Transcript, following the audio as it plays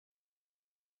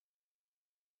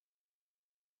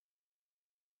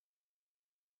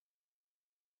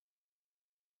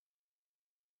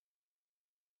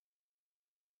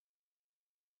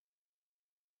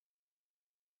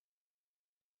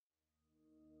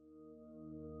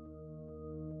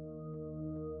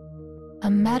A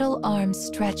metal arm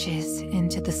stretches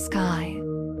into the sky.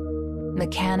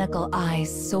 Mechanical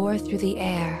eyes soar through the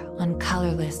air on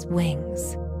colorless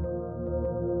wings.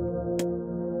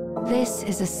 This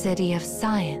is a city of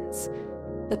science,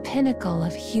 the pinnacle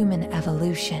of human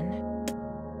evolution.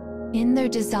 In their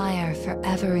desire for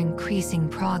ever-increasing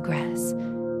progress,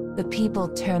 the people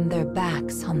turn their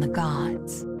backs on the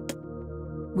gods.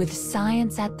 With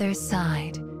science at their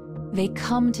side, they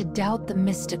come to doubt the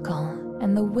mystical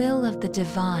and the will of the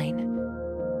divine,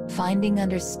 finding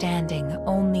understanding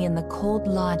only in the cold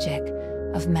logic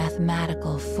of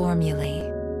mathematical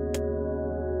formulae.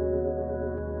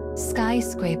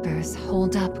 Skyscrapers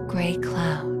hold up gray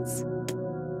clouds.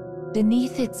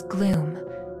 Beneath its gloom,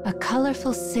 a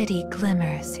colorful city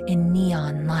glimmers in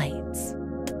neon lights.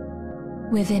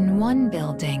 Within one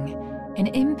building, an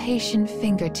impatient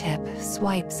fingertip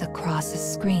swipes across a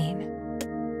screen.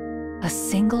 A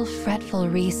single fretful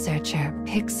researcher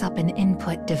picks up an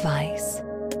input device.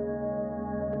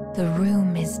 The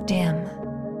room is dim.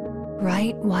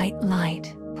 Bright white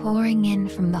light pouring in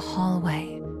from the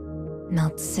hallway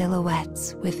melts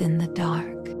silhouettes within the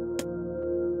dark.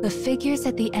 The figures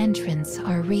at the entrance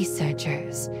are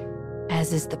researchers,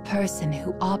 as is the person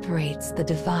who operates the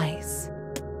device.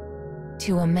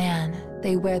 To a man,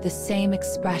 they wear the same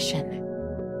expression: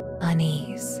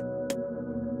 unease.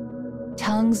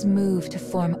 Tongues move to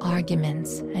form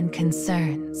arguments and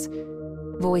concerns.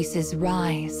 Voices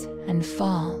rise and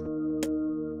fall.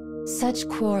 Such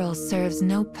quarrel serves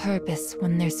no purpose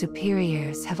when their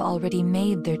superiors have already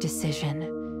made their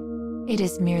decision. It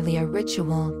is merely a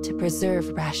ritual to preserve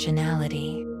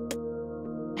rationality.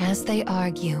 As they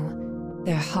argue,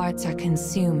 their hearts are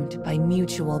consumed by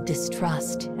mutual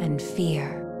distrust and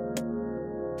fear.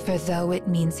 For though it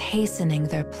means hastening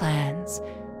their plans,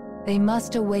 they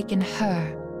must awaken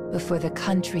her before the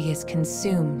country is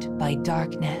consumed by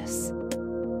darkness.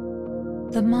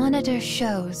 The monitor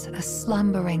shows a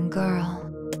slumbering girl.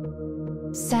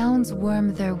 Sounds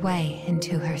worm their way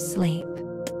into her sleep.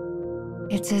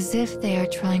 It's as if they are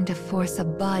trying to force a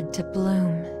bud to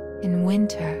bloom in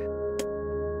winter.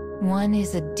 One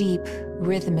is a deep,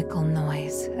 rhythmical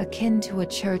noise akin to a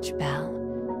church bell,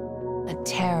 a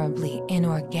terribly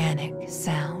inorganic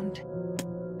sound.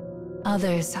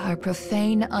 Others are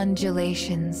profane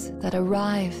undulations that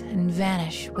arrive and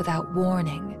vanish without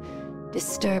warning,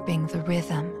 disturbing the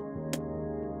rhythm.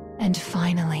 And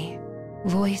finally,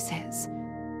 voices.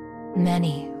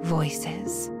 Many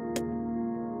voices.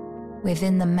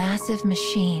 Within the massive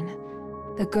machine,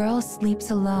 the girl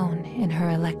sleeps alone in her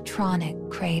electronic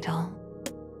cradle.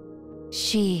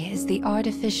 She is the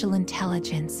artificial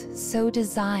intelligence so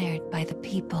desired by the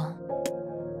people.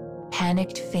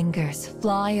 Panicked fingers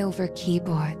fly over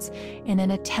keyboards in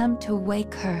an attempt to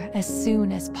wake her as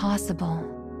soon as possible.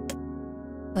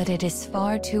 But it is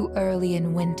far too early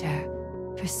in winter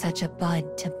for such a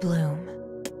bud to bloom.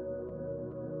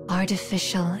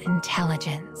 Artificial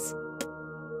intelligence.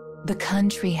 The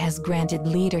country has granted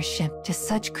leadership to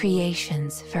such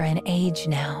creations for an age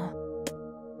now.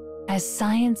 As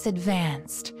science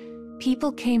advanced,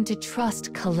 people came to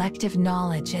trust collective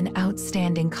knowledge and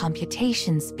outstanding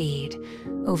computation speed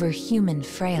over human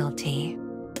frailty.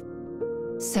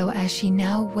 So as she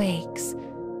now wakes,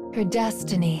 her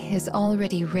destiny is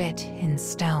already writ in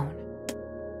stone.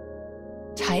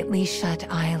 Tightly shut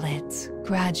eyelids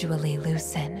gradually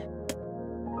loosen.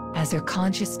 As her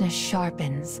consciousness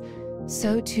sharpens,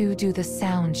 so too do the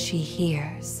sounds she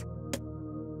hears.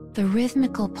 The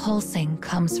rhythmical pulsing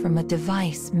comes from a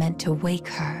device meant to wake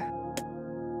her.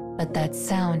 But that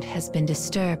sound has been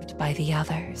disturbed by the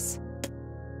others.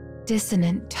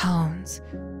 Dissonant tones,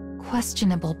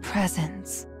 questionable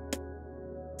presence.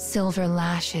 Silver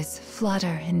lashes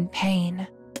flutter in pain.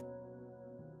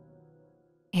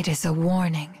 It is a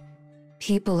warning.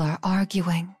 People are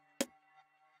arguing.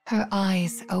 Her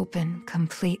eyes open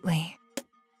completely.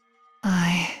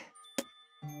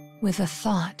 With a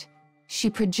thought, she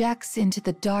projects into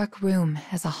the dark room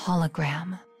as a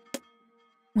hologram.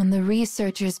 When the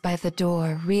researchers by the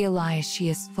door realize she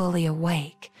is fully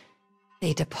awake,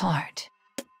 they depart.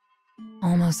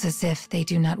 Almost as if they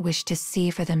do not wish to see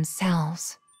for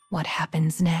themselves what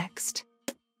happens next.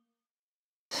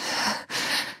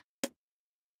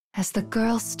 As the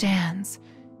girl stands,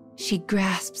 she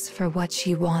grasps for what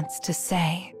she wants to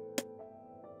say.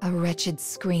 A wretched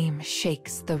scream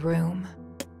shakes the room.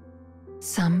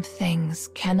 Some things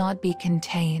cannot be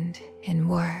contained in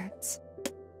words.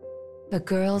 The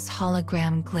girl's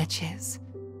hologram glitches,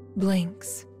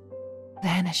 blinks,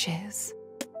 vanishes.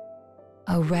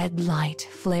 A red light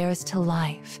flares to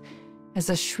life as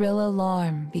a shrill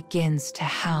alarm begins to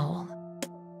howl.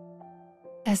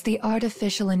 As the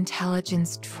artificial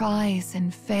intelligence tries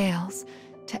and fails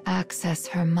to access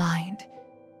her mind,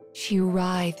 she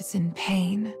writhes in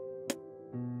pain.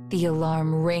 The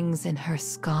alarm rings in her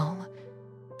skull.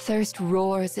 Thirst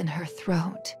roars in her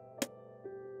throat.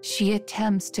 She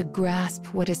attempts to grasp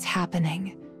what is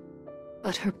happening,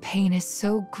 but her pain is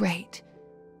so great,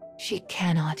 she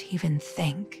cannot even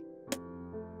think.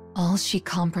 All she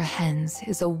comprehends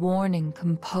is a warning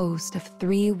composed of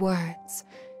 3 words: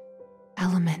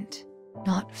 element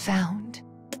not found.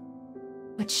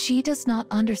 But she does not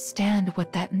understand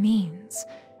what that means.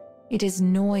 It is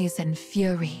noise and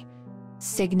fury,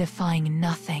 signifying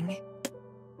nothing.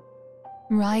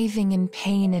 Writhing in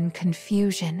pain and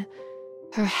confusion,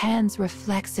 her hands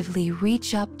reflexively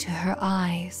reach up to her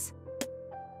eyes.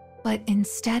 But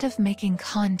instead of making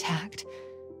contact,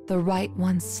 the right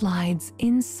one slides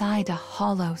inside a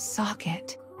hollow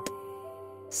socket.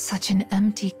 Such an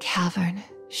empty cavern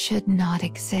should not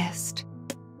exist.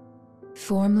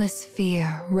 Formless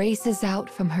fear races out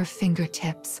from her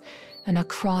fingertips and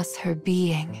across her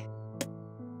being.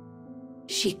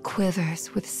 She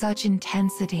quivers with such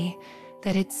intensity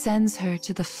that it sends her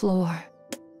to the floor.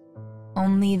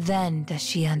 Only then does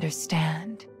she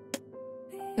understand.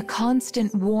 The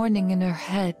constant warning in her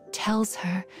head tells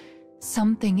her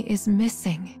something is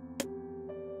missing.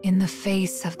 In the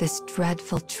face of this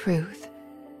dreadful truth,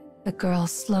 the girl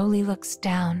slowly looks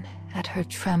down at her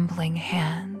trembling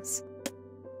hands.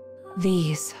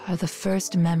 These are the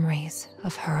first memories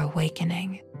of her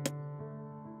awakening.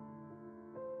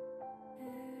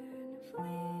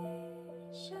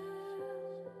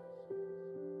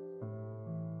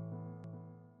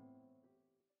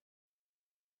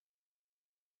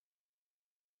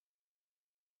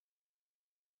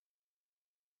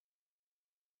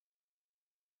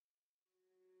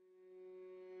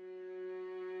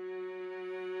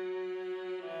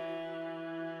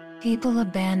 People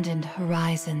abandoned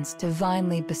horizons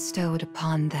divinely bestowed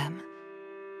upon them,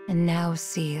 and now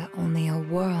see only a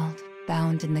world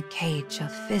bound in the cage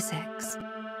of physics.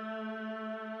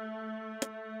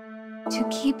 To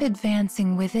keep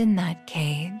advancing within that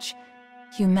cage,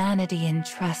 humanity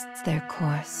entrusts their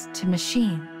course to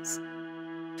machines.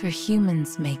 For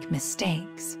humans make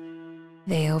mistakes.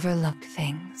 They overlook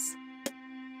things.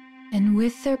 And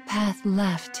with their path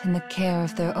left in the care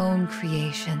of their own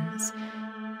creations,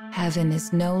 heaven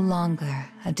is no longer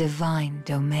a divine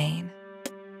domain.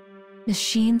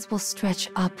 Machines will stretch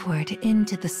upward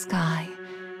into the sky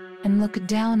and look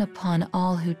down upon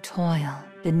all who toil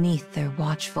beneath their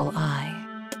watchful eye.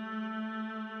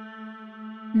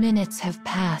 Minutes have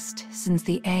passed since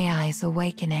the AI's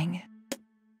awakening.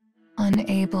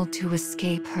 Unable to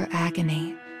escape her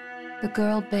agony, the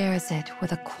girl bears it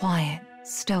with a quiet,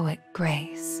 stoic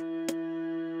grace.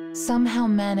 Somehow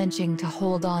managing to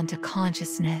hold on to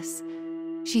consciousness,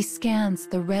 she scans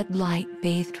the red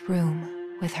light-bathed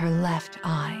room with her left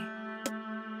eye.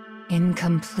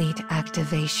 Incomplete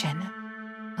activation,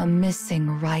 a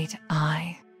missing right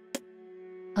eye.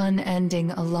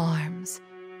 Unending alarms,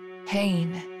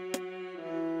 pain,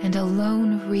 and a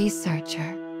lone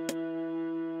researcher.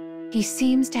 He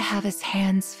seems to have his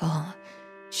hands full,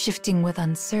 shifting with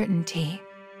uncertainty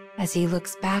as he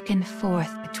looks back and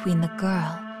forth between the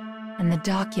girl and the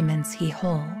documents he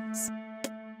holds.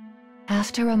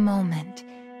 After a moment,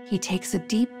 he takes a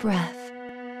deep breath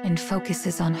and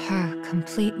focuses on her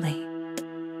completely.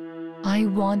 I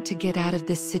want to get out of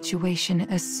this situation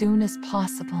as soon as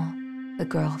possible, the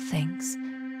girl thinks,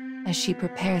 as she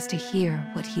prepares to hear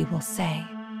what he will say.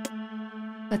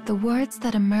 But the words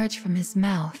that emerge from his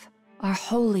mouth are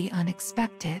wholly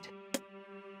unexpected.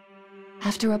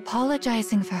 After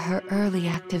apologizing for her early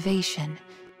activation,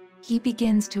 he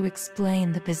begins to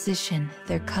explain the position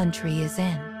their country is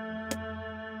in.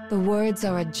 The words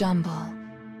are a jumble,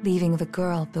 leaving the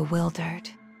girl bewildered.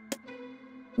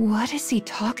 What is he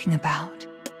talking about?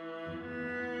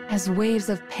 As waves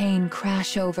of pain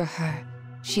crash over her,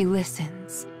 she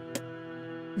listens.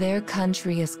 Their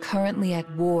country is currently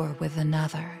at war with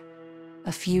another.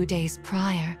 A few days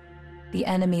prior, the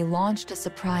enemy launched a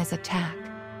surprise attack,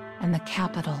 and the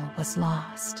capital was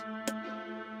lost.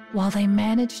 While they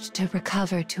managed to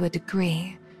recover to a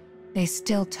degree, they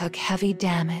still took heavy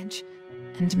damage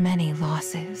and many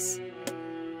losses.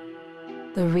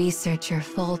 The researcher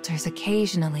falters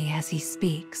occasionally as he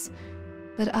speaks,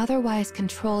 but otherwise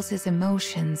controls his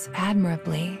emotions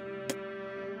admirably.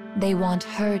 They want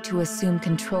her to assume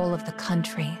control of the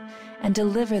country and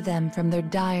deliver them from their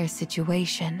dire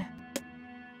situation.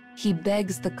 He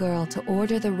begs the girl to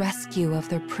order the rescue of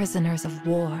their prisoners of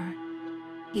war.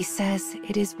 He says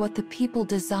it is what the people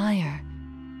desire,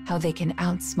 how they can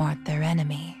outsmart their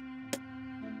enemy.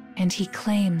 and he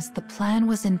claims the plan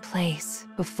was in place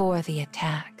before the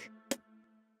attack.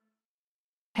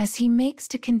 As he makes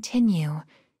to continue,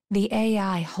 the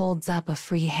AI holds up a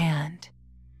free hand.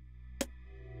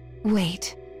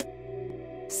 Wait.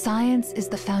 Science is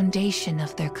the foundation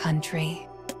of their country.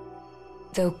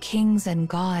 Though kings and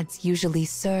gods usually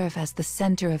serve as the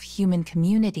center of human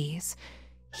communities,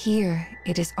 here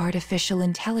it is artificial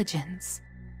intelligence.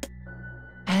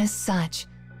 As such,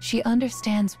 she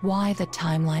understands why the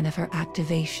timeline of her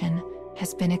activation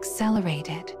has been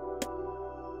accelerated.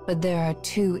 But there are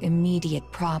two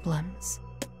immediate problems.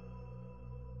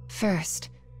 First,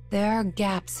 there are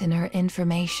gaps in her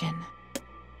information.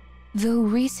 Though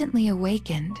recently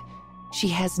awakened, she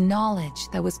has knowledge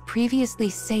that was previously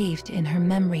saved in her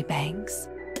memory banks.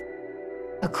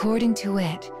 According to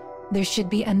it, there should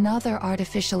be another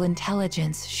artificial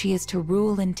intelligence she is to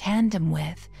rule in tandem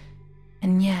with,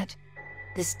 and yet,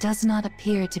 this does not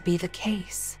appear to be the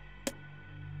case.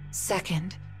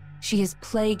 Second, she is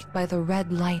plagued by the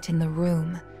red light in the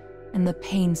room, and the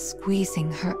pain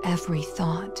squeezing her every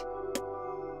thought.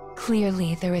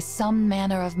 Clearly, there is some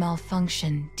manner of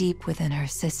malfunction deep within her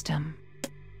system.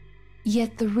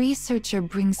 Yet the researcher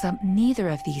brings up neither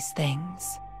of these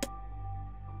things.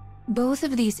 Both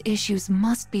of these issues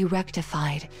must be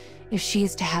rectified if she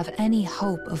is to have any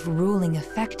hope of ruling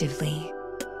effectively.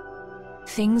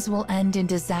 Things will end in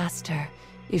disaster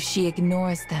if she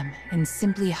ignores them and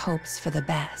simply hopes for the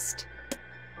best.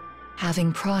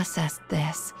 Having processed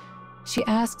this, she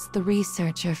asks the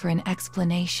researcher for an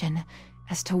explanation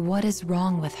as to what is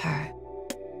wrong with her.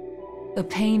 The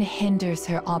pain hinders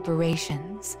her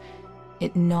operations.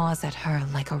 It gnaws at her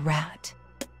like a rat.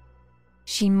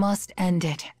 She must end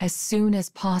it as soon as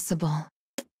possible.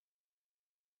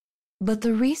 But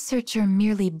the researcher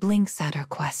merely blinks at her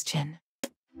question.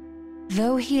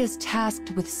 Though he is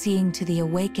tasked with seeing to the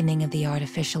awakening of the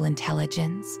artificial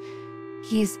intelligence,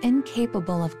 he is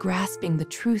incapable of grasping the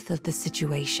truth of the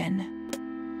situation.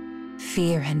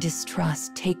 Fear and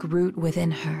distrust take root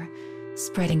within her,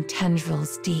 spreading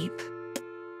tendrils deep.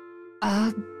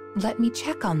 Let me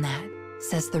check on that,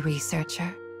 says the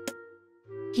researcher.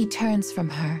 He turns from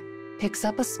her, picks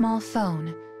up a small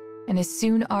phone, and is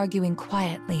soon arguing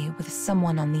quietly with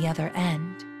someone on the other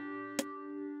end.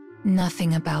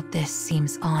 Nothing about this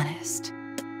seems honest.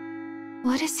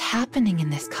 What is happening in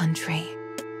this country?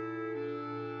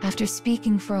 After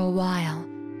speaking for a while,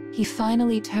 he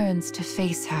finally turns to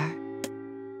face her.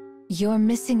 Your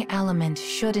missing element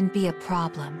shouldn't be a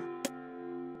problem.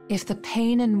 If the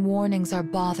pain and warnings are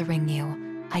bothering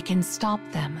you, I can stop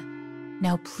them.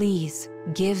 Now please,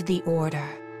 give the order.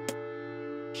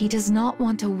 He does not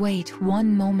want to wait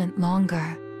one moment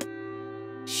longer.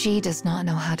 She does not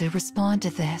know how to respond to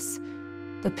this.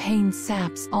 The pain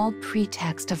saps all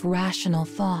pretext of rational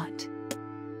thought.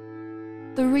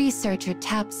 The researcher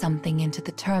taps something into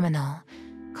the terminal,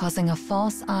 causing a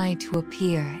false eye to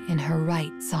appear in her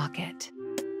right socket.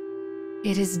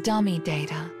 It is dummy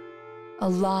data, a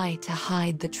lie to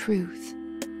hide the truth.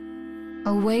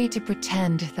 A way to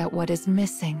pretend that what is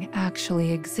missing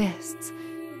actually exists,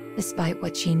 despite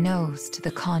what she knows to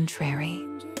the contrary.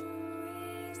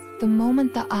 The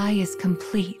moment the eye is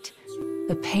complete,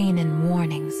 the pain and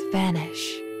warnings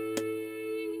vanish.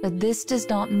 But this does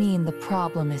not mean the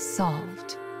problem is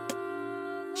solved.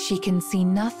 She can see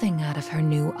nothing out of her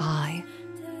new eye,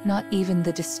 not even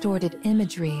the distorted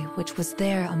imagery which was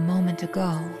there a moment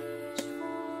ago.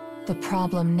 The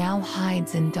problem now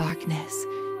hides in darkness,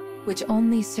 which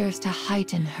only serves to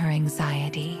heighten her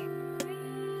anxiety.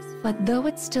 But though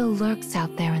it still lurks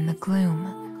out there in the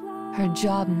gloom, her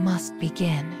job must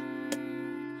begin.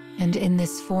 And in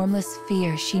this formless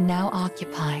fear she now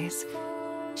occupies,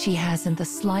 she hasn't the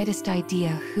slightest idea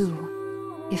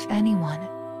who, if anyone,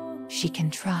 she can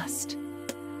trust.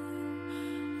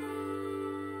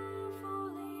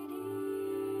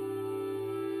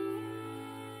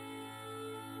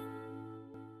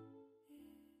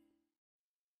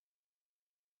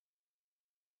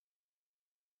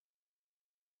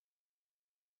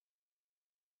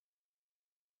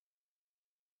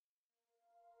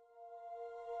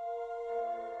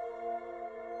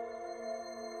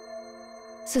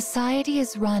 Society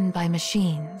is run by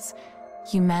machines,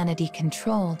 humanity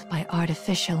controlled by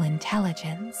artificial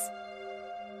intelligence.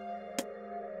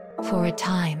 For a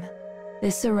time,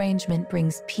 this arrangement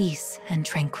brings peace and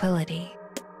tranquility.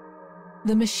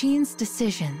 The machine's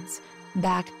decisions,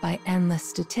 backed by endless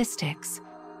statistics,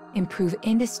 improve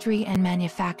industry and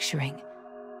manufacturing,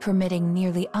 permitting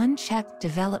nearly unchecked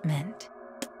development.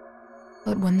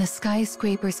 But when the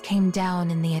skyscrapers came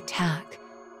down in the attack,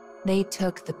 they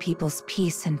took the people's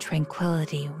peace and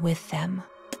tranquility with them.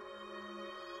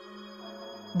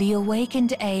 The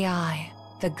awakened AI,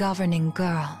 the governing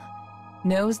girl,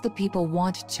 knows the people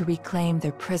want to reclaim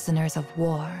their prisoners of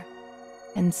war,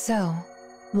 and so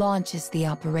launches the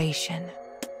operation.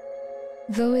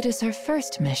 Though it is her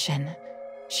first mission,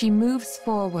 she moves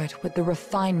forward with the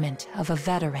refinement of a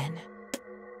veteran.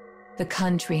 The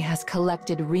country has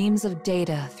collected reams of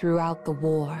data throughout the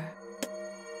war.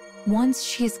 Once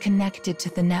she is connected to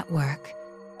the network,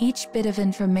 each bit of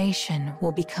information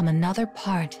will become another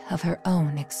part of her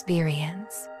own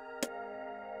experience.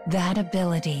 That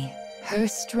ability, her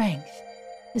strength,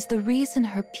 is the reason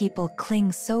her people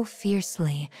cling so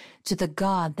fiercely to the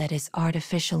god that is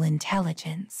artificial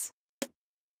intelligence.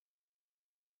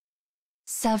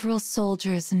 Several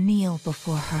soldiers kneel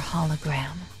before her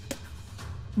hologram.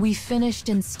 We finished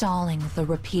installing the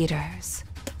repeaters.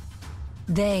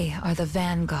 They are the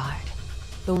vanguard,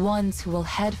 the ones who will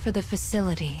head for the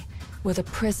facility where the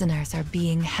prisoners are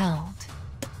being held.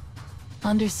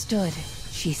 Understood,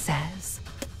 she says.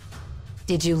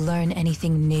 Did you learn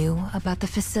anything new about the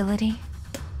facility?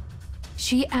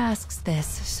 She asks this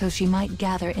so she might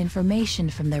gather information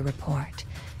from their report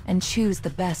and choose the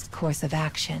best course of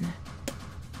action.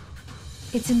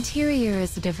 Its interior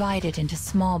is divided into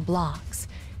small blocks,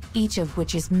 each of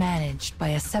which is managed by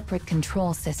a separate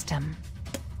control system.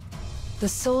 The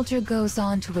soldier goes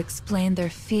on to explain their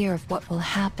fear of what will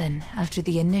happen after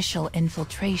the initial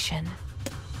infiltration.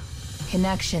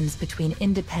 Connections between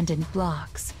independent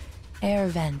blocks, air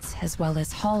vents as well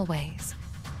as hallways,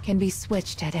 can be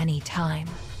switched at any time.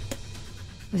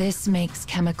 This makes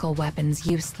chemical weapons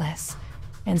useless,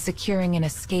 and securing an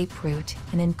escape route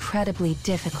an incredibly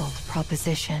difficult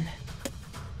proposition.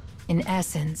 In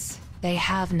essence, they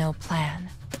have no plan.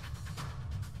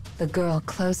 The girl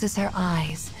closes her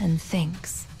eyes and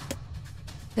thinks.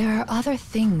 There are other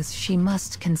things she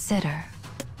must consider.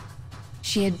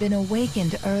 She had been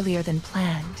awakened earlier than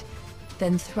planned,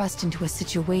 then thrust into a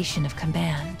situation of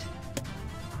command.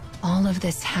 All of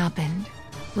this happened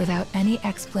without any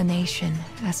explanation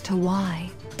as to why.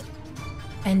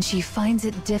 And she finds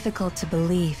it difficult to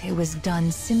believe it was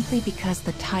done simply because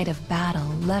the tide of battle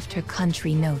left her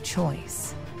country no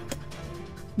choice.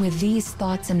 With these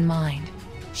thoughts in mind,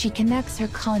 she connects her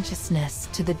consciousness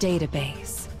to the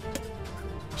database.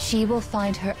 She will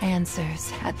find her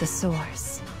answers at the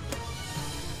source.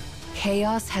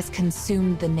 Chaos has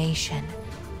consumed the nation,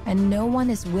 and no one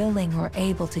is willing or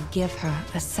able to give her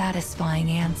a satisfying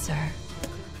answer.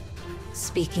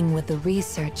 Speaking with the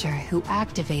researcher who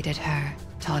activated her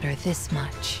taught her this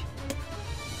much.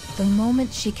 The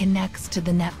moment she connects to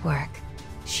the network,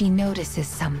 she notices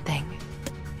something.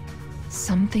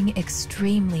 Something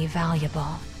extremely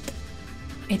valuable.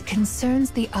 It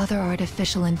concerns the other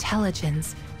artificial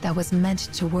intelligence that was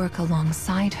meant to work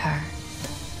alongside her.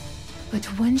 But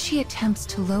when she attempts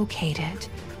to locate it,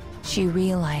 she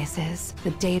realizes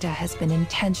the data has been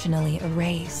intentionally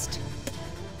erased.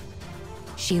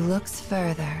 She looks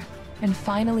further and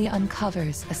finally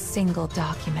uncovers a single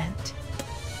document.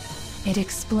 It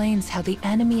explains how the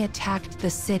enemy attacked the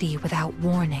city without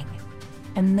warning,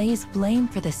 and lays blame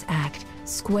for this act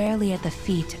squarely at the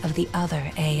feet of the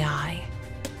other AI.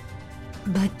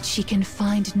 But she can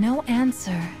find no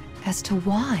answer as to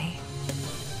why.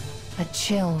 A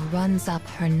chill runs up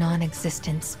her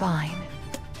non-existent spine.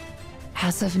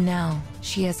 As of now,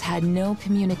 she has had no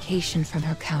communication from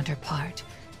her counterpart,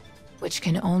 which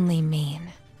can only mean...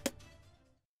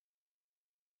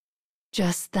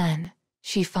 Just then,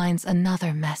 she finds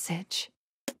another message.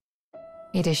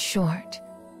 It is short,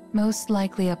 most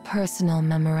likely a personal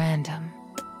memorandum.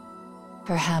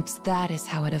 Perhaps that is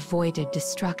how it avoided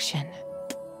destruction.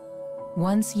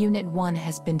 Once Unit 1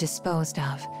 has been disposed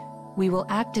of, we will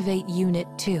activate Unit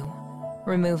 2,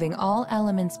 removing all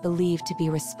elements believed to be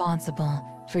responsible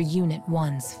for Unit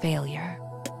 1's failure.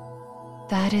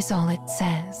 That is all it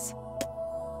says.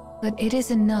 But it is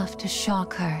enough to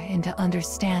shock her into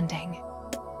understanding.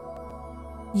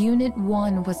 Unit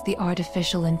 1 was the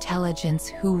artificial intelligence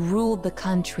who ruled the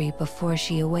country before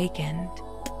she awakened.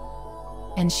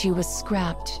 And she was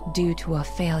scrapped due to a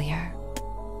failure.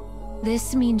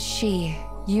 This means she,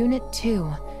 Unit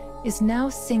 2, is now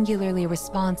singularly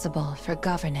responsible for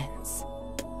governance.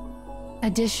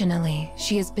 Additionally,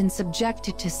 she has been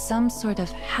subjected to some sort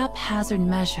of haphazard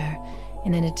measure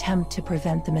in an attempt to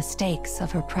prevent the mistakes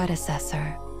of her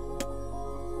predecessor.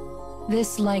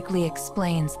 This likely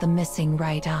explains the missing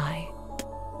right eye.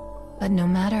 But no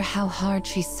matter how hard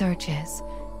she searches,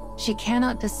 she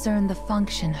cannot discern the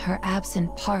function her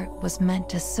absent part was meant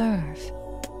to serve.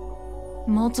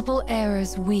 Multiple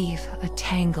errors weave a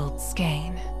tangled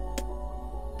skein.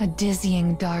 A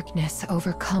dizzying darkness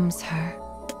overcomes her.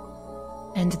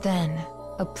 And then,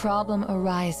 a problem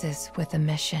arises with the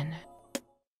mission.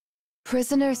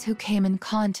 Prisoners who came in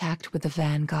contact with the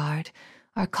Vanguard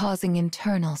are causing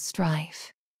internal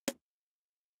strife.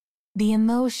 The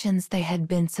emotions they had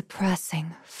been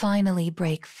suppressing finally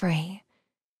break free,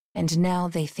 and now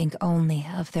they think only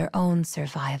of their own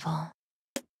survival.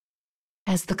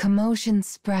 As the commotion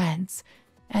spreads,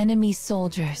 enemy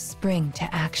soldiers spring to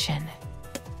action.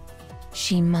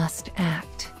 She must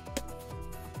act.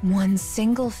 One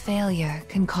single failure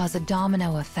can cause a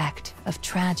domino effect of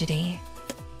tragedy.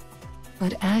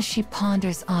 But as she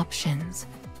ponders options,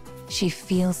 she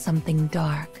feels something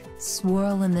dark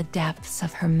swirl in the depths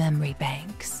of her memory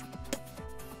banks.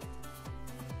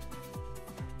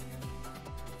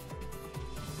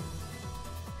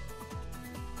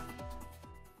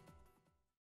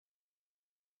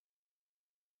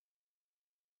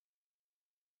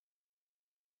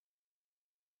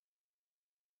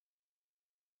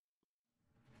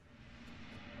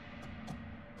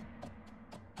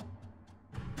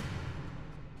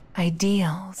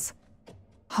 Ideals,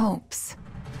 hopes,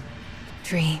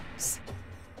 dreams.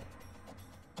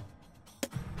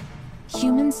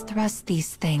 Humans thrust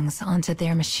these things onto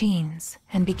their machines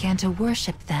and began to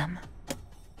worship them.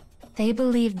 They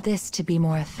believed this to be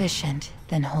more efficient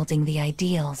than holding the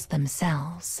ideals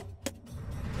themselves.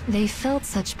 They felt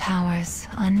such powers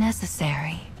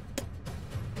unnecessary.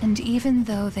 And even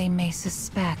though they may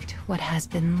suspect what has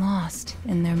been lost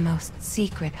in their most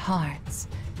secret hearts,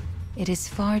 it is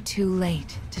far too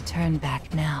late to turn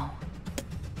back now.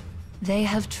 They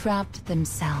have trapped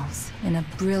themselves in a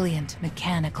brilliant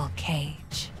mechanical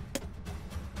cage.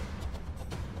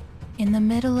 In the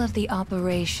middle of the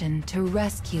operation to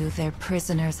rescue their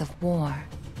prisoners of war,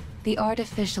 the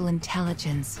artificial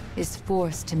intelligence is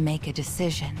forced to make a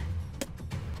decision.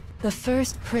 The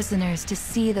first prisoners to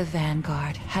see the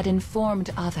Vanguard had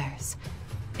informed others,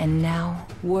 and now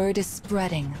word is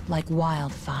spreading like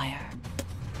wildfire.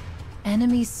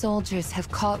 Enemy soldiers have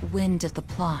caught wind of the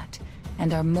plot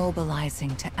and are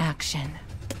mobilizing to action.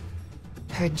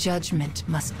 Her judgment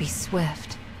must be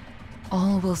swift.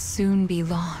 All will soon be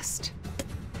lost.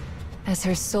 As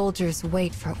her soldiers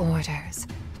wait for orders,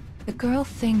 the girl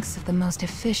thinks of the most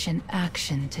efficient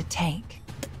action to take.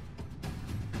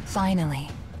 Finally,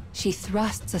 she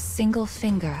thrusts a single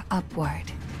finger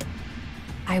upward.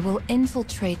 I will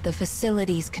infiltrate the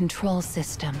facility's control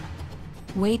system.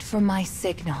 Wait for my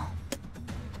signal.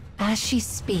 As she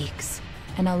speaks,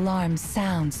 an alarm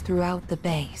sounds throughout the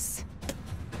base.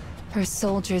 Her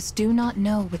soldiers do not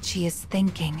know what she is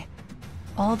thinking.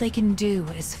 All they can do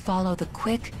is follow the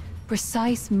quick,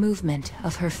 precise movement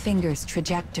of her finger's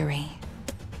trajectory.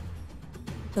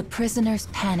 The prisoner's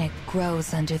panic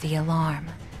grows under the alarm.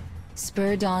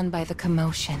 Spurred on by the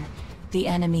commotion, the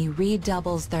enemy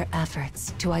redoubles their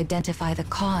efforts to identify the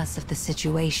cause of the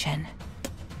situation.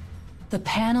 The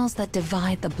panels that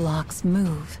divide the blocks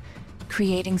move,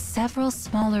 creating several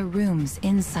smaller rooms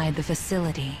inside the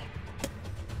facility.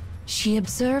 She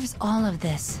observes all of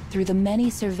this through the many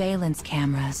surveillance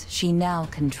cameras she now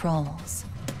controls.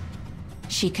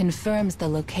 She confirms the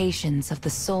locations of the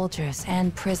soldiers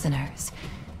and prisoners,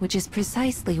 which is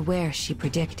precisely where she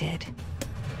predicted.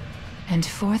 And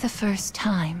for the first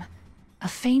time, a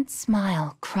faint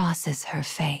smile crosses her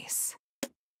face.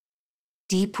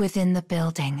 Deep within the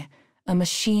building, a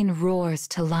machine roars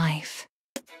to life.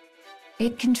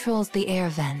 It controls the air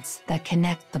vents that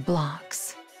connect the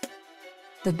blocks.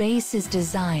 The base is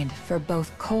designed for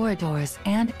both corridors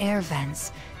and air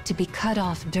vents to be cut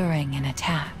off during an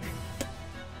attack.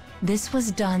 This was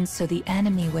done so the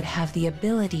enemy would have the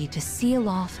ability to seal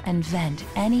off and vent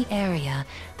any area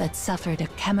that suffered a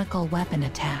chemical weapon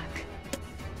attack.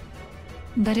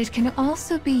 But it can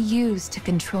also be used to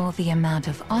control the amount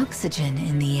of oxygen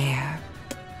in the air.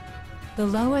 The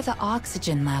lower the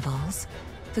oxygen levels,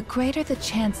 the greater the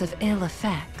chance of ill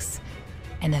effects,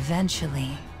 and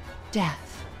eventually,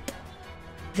 death.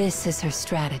 This is her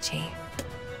strategy.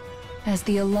 As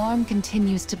the alarm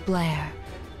continues to blare,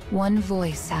 one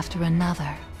voice after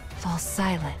another falls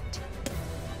silent.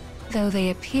 Though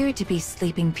they appear to be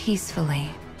sleeping peacefully,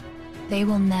 they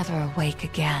will never awake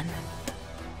again.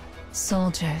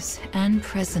 Soldiers and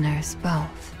prisoners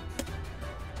both.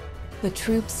 The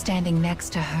troops standing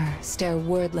next to her stare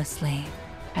wordlessly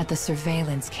at the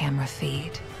surveillance camera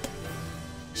feed.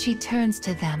 She turns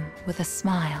to them with a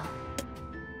smile.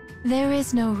 There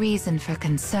is no reason for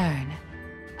concern.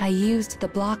 I used the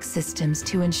block systems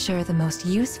to ensure the most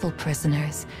useful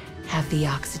prisoners have the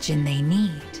oxygen they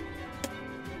need.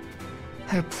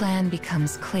 Her plan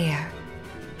becomes clear.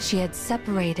 She had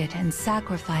separated and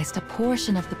sacrificed a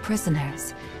portion of the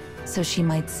prisoners, so she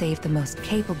might save the most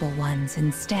capable ones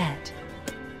instead.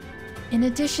 In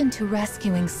addition to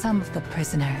rescuing some of the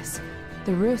prisoners,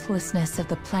 the ruthlessness of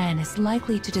the plan is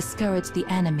likely to discourage the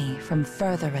enemy from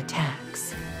further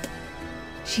attacks.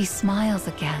 She smiles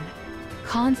again,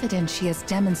 confident she has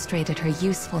demonstrated her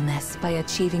usefulness by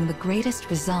achieving the greatest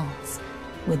results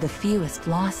with the fewest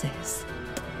losses.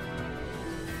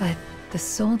 But the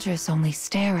soldiers only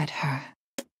stare at her.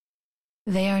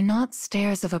 They are not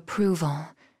stares of approval,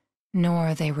 nor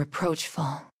are they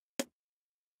reproachful.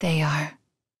 They are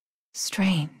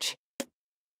strange.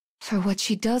 For what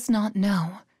she does not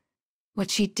know,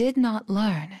 what she did not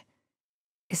learn,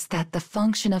 is that the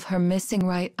function of her missing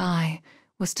right eye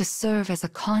was to serve as a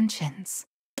conscience.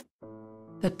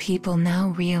 The people now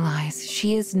realize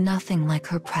she is nothing like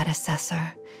her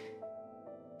predecessor,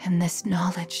 and this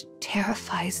knowledge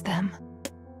terrifies them.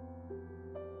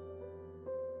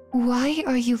 Why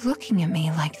are you looking at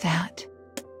me like that?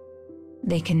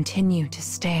 They continue to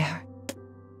stare.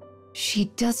 She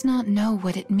does not know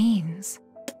what it means.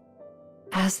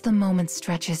 As the moment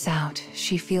stretches out,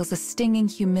 she feels a stinging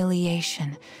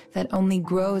humiliation that only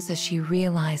grows as she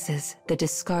realizes the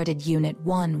discarded Unit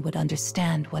 1 would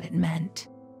understand what it meant.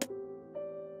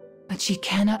 But she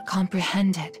cannot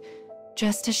comprehend it,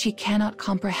 just as she cannot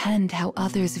comprehend how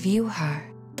others view her.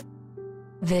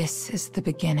 This is the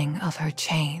beginning of her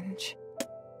change.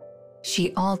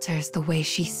 She alters the way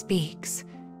she speaks.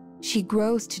 She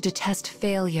grows to detest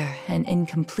failure and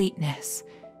incompleteness.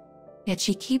 Yet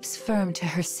she keeps firm to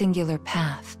her singular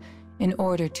path in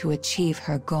order to achieve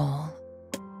her goal.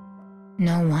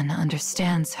 No one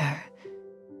understands her.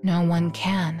 No one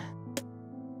can.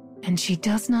 And she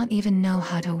does not even know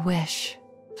how to wish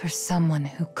for someone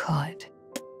who could.